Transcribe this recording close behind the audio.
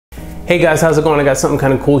Hey guys, how's it going? I got something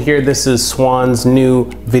kind of cool here. This is Swann's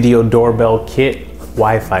new video doorbell kit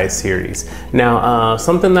Wi-Fi series. Now,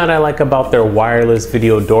 something that I like about their wireless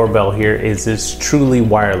video doorbell here is it's truly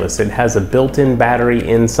wireless. It has a built-in battery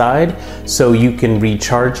inside, so you can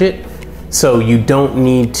recharge it. So you don't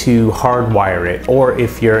need to hardwire it. Or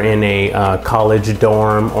if you're in a college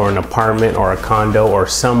dorm or an apartment or a condo or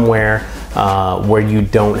somewhere where you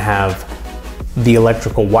don't have the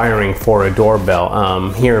electrical wiring for a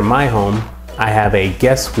doorbell. Here in my home, I have a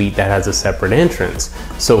guest suite that has a separate entrance.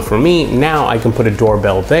 So for me, now I can put a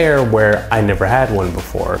doorbell there where I never had one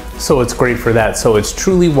before. So it's great for that. So it's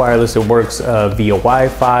truly wireless. It works via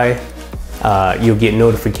Wi-Fi. You'll get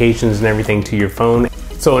notifications and everything to your phone.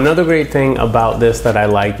 So another great thing about this that I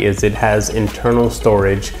like is it has internal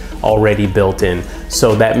storage already built in.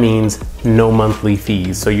 So that means no monthly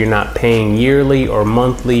fees. So you're not paying yearly or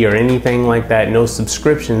monthly or anything like that. No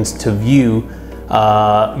subscriptions to view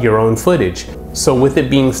your own footage. So with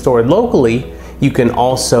it being stored locally, you can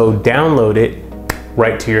also download it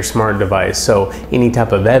right to your smart device. So any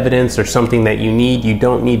type of evidence or something that you need, you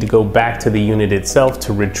don't need to go back to the unit itself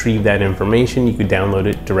to retrieve that information. You could download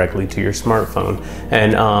it directly to your smartphone.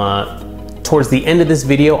 And towards the end of this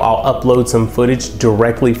video, I'll upload some footage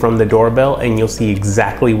directly from the doorbell and you'll see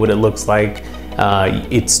exactly what it looks like.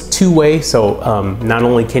 It's two-way, so not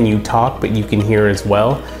only can you talk, but you can hear as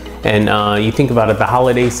well. And you think about it, the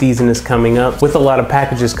holiday season is coming up. With a lot of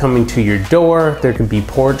packages coming to your door, there could be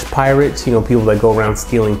porch pirates, you know, people that go around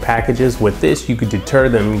stealing packages. With this, you could deter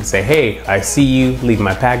them. You can say, hey, I see you, leave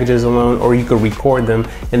my packages alone, or you could record them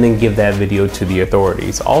and then give that video to the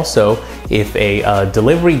authorities. Also, if a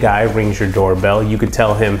delivery guy rings your doorbell, you could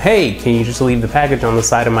tell him, hey, can you just leave the package on the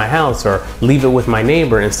side of my house or leave it with my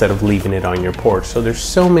neighbor instead of leaving it on your porch. So there's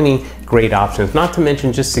so many great options, not to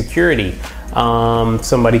mention just security.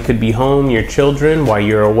 Somebody could be home, your children, while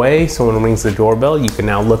you're away. Someone rings the doorbell, you can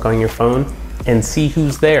now look on your phone and see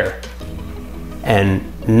who's there. And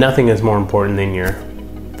nothing is more important than your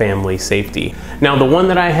family safety. Now the one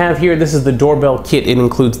that I have here, this is the doorbell kit. It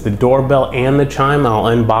includes the doorbell and the chime. I'll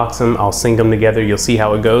unbox them, I'll sync them together, you'll see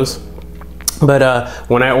how it goes. But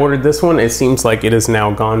when I ordered this one, it seems like it is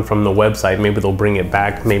now gone from the website. Maybe they'll bring it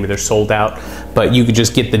back, maybe they're sold out. But you could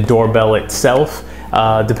just get the doorbell itself.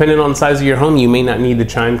 Depending on the size of your home, you may not need the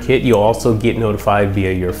chime kit. You'll also get notified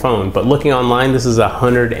via your phone. But looking online, this is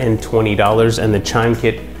 $120 and the chime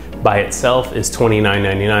kit by itself is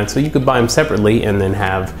 $29.99. So you could buy them separately and then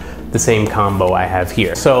have the same combo I have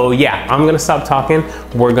here. So yeah, I'm gonna stop talking.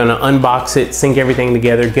 We're gonna unbox it, sync everything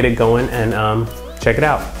together, get it going, and check it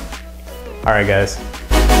out. All right, guys.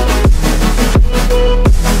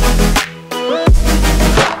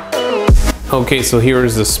 Okay, so here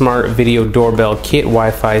is the Smart Video Doorbell Kit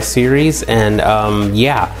Wi-Fi series, and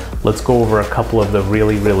yeah, let's go over a couple of the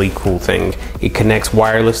really cool things. It connects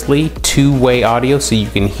wirelessly, two-way audio, so you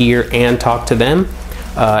can hear and talk to them.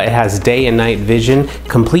 It has day and night vision,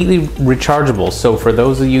 completely rechargeable. So for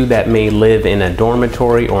those of you that may live in a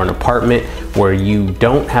dormitory or an apartment where you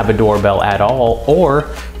don't have a doorbell at all,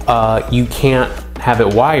 or you can't have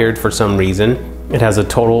it wired for some reason, it has a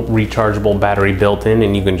total rechargeable battery built in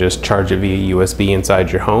and you can just charge it via USB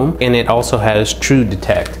inside your home. And it also has True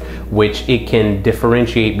Detect, which it can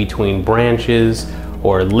differentiate between branches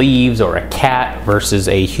or leaves or a cat versus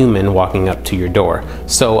a human walking up to your door.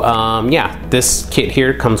 So yeah, this kit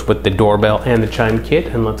here comes with the doorbell and the chime kit,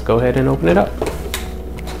 and let's go ahead and open it up.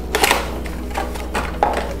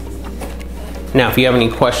 Now, if you have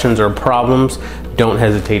any questions or problems, don't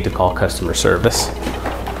hesitate to call customer service.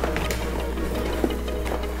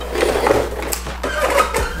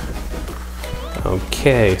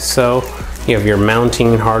 Okay, so you have your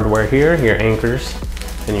mounting hardware here, your anchors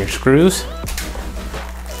and your screws.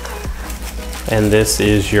 And this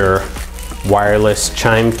is your wireless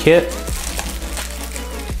chime kit.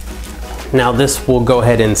 Now this will go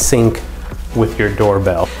ahead and sync with your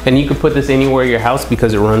doorbell. And you can put this anywhere in your house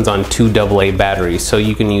because it runs on 2 AA batteries. So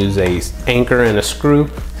you can use a anchor and a screw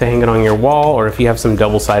to hang it on your wall, or if you have some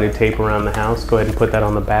double-sided tape around the house, go ahead and put that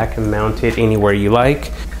on the back and mount it anywhere you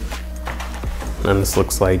like. And this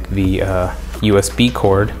looks like the USB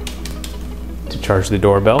cord to charge the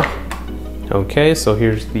doorbell. Okay, so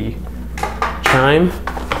here's the chime.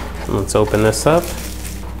 Let's open this up.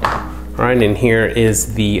 All right, and here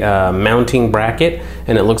is the mounting bracket.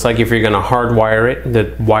 And it looks like if you're gonna hardwire it,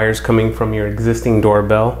 the wires coming from your existing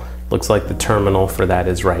doorbell, looks like the terminal for that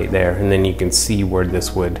is right there. And then you can see where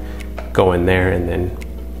this would go in there and then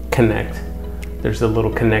connect. There's the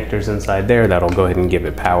little connectors inside there that'll go ahead and give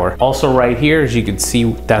it power. Also right here, as you can see,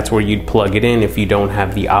 that's where you'd plug it in if you don't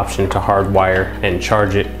have the option to hardwire and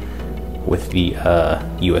charge it with the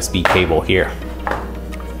USB cable here.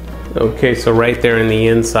 Okay, so right there in the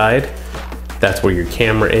inside, that's where your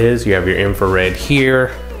camera is. You have your infrared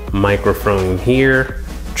here, microphone here,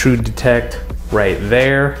 True Detect right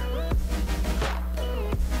there,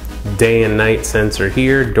 day and night sensor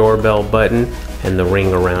here, doorbell button, and the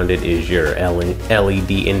ring around it is your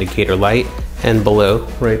LED indicator light. And below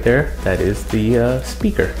right there, that is the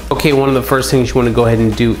speaker. Okay, one of the first things you want to go ahead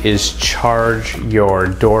and do is charge your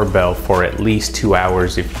doorbell for at least 2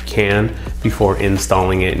 hours if you can before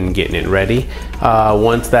installing it and getting it ready.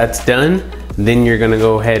 Once that's done, then you're gonna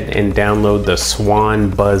go ahead and download the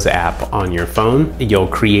SwannBuzz app on your phone. You'll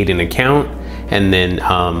create an account, and then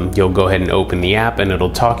you'll go ahead and open the app, and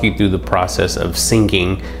it'll talk you through the process of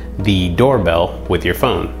syncing the doorbell with your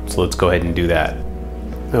phone. So let's go ahead and do that.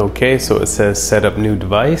 Okay, so it says set up new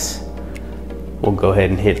device. We'll go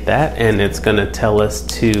ahead and hit that, and it's gonna tell us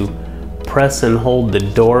to press and hold the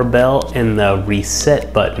doorbell and the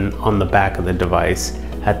reset button on the back of the device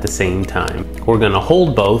at the same time. We're gonna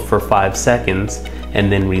hold both for 5 seconds and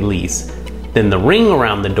then release. Then the ring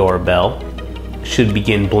around the doorbell should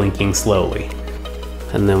begin blinking slowly.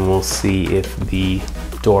 And then we'll see if the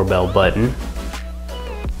doorbell button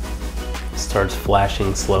starts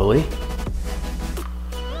flashing slowly.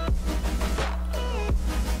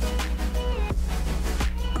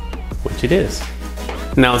 Which it is.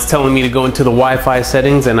 Now it's telling me to go into the Wi-Fi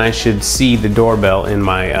settings, and I should see the doorbell in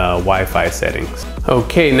my Wi-Fi settings.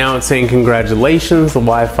 Okay, now it's saying congratulations, the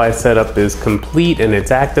Wi-Fi setup is complete and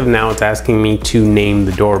it's active. Now it's asking me to name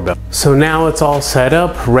the doorbell. So now it's all set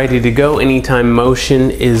up, ready to go. Anytime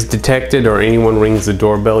motion is detected or anyone rings the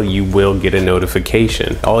doorbell, you will get a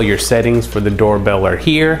notification. All your settings for the doorbell are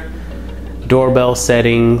here. Doorbell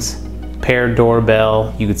settings, pair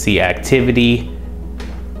doorbell, you can see activity.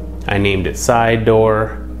 I named it side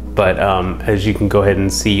door, but as you can go ahead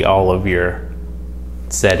and see, all of your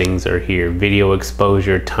settings are here. Video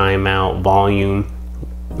exposure, timeout, volume,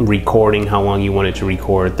 recording, how long you want it to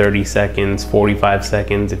record, 30 seconds, 45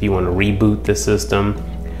 seconds if you want to reboot the system,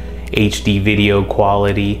 HD video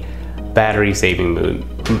quality, battery saving mode.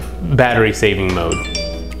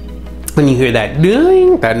 When you hear that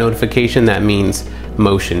ding, that notification, that means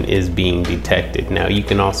motion is being detected. Now you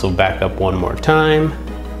can also back up one more time.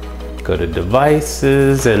 Go to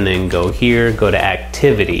devices, and then go here, go to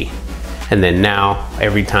activity. And then now,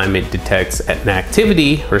 every time it detects an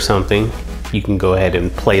activity or something, you can go ahead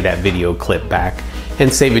and play that video clip back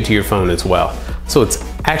and save it to your phone as well. So it's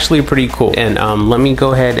actually pretty cool. And let me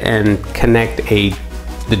go ahead and connect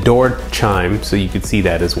the door chime so you can see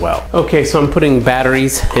that as well. Okay, so I'm putting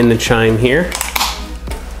batteries in the chime here.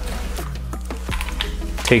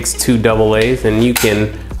 Takes 2 AA's, and you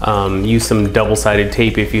can use some double-sided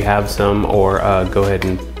tape if you have some, or go ahead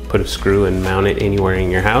and put a screw and mount it anywhere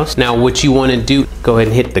in your house. Now what you want to do, go ahead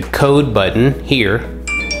and hit the code button here,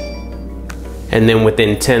 and then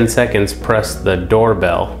within 10 seconds press the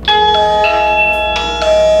doorbell.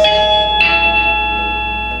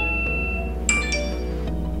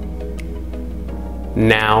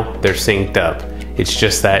 Now they're synced up. It's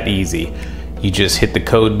just that easy. You just hit the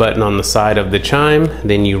code button on the side of the chime,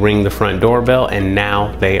 then you ring the front doorbell, and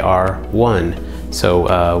now they are one.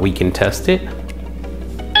 So we can test it.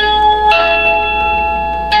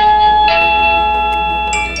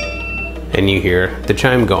 And you hear the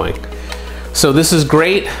chime going. So this is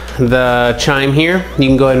great, the chime here. You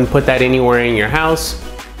can go ahead and put that anywhere in your house.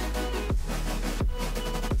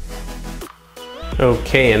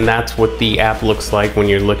 Okay, and that's what the app looks like when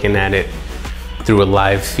you're looking at it through a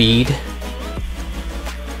live feed.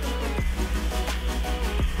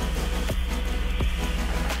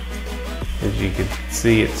 As you can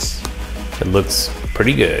see, it looks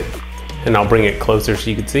pretty good. And I'll bring it closer so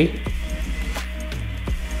you can see.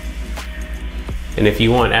 And if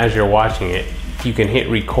you want, as you're watching it, you can hit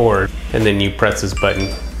record, and then you press this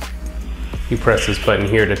button. You press this button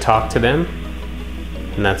here to talk to them,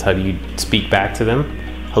 and that's how you speak back to them.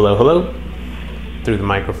 Hello, hello, through the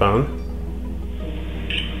microphone.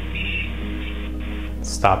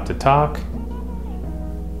 Stop to talk,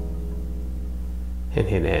 and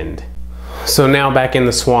hit end. So now back in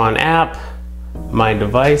the Swann app, my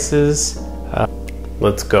devices,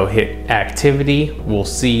 let's go hit activity. We'll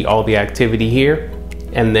see all the activity here.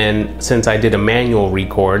 And then since I did a manual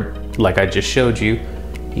record, like I just showed you,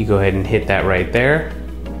 you go ahead and hit that right there.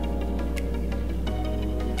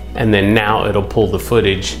 And then now it'll pull the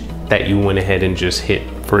footage that you went ahead and just hit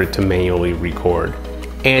for it to manually record.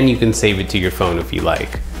 And you can save it to your phone if you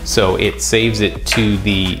like. So it saves it to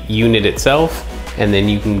the unit itself, and then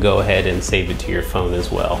you can go ahead and save it to your phone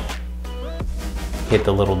as well. Hit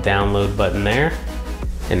the little download button there,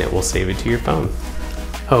 and it will save it to your phone.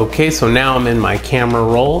 Okay, so now I'm in my camera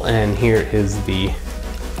roll, and here is the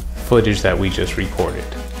footage that we just recorded.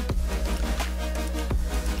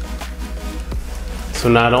 So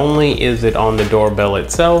not only is it on the doorbell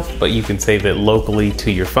itself, but you can save it locally to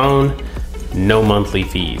your phone, no monthly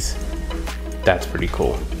fees. That's pretty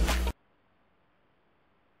cool.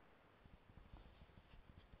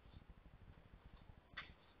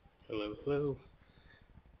 Hello, hello.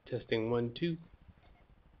 Testing 1, 2.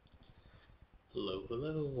 Hello,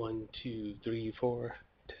 hello. 1, 2, 3, 4.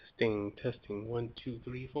 Testing, testing. 1, 2,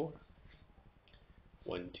 3, 4.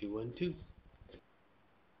 1, 2, 1, 2.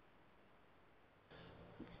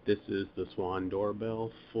 This is the Swann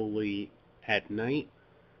doorbell, fully at night.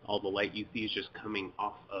 All the light you see is just coming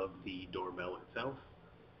off of the doorbell itself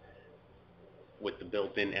with the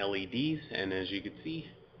built-in LEDs, and as you can see,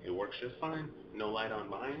 it works just fine. No light on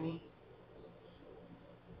behind me,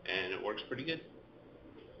 and it works pretty good.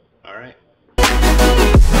 Alright.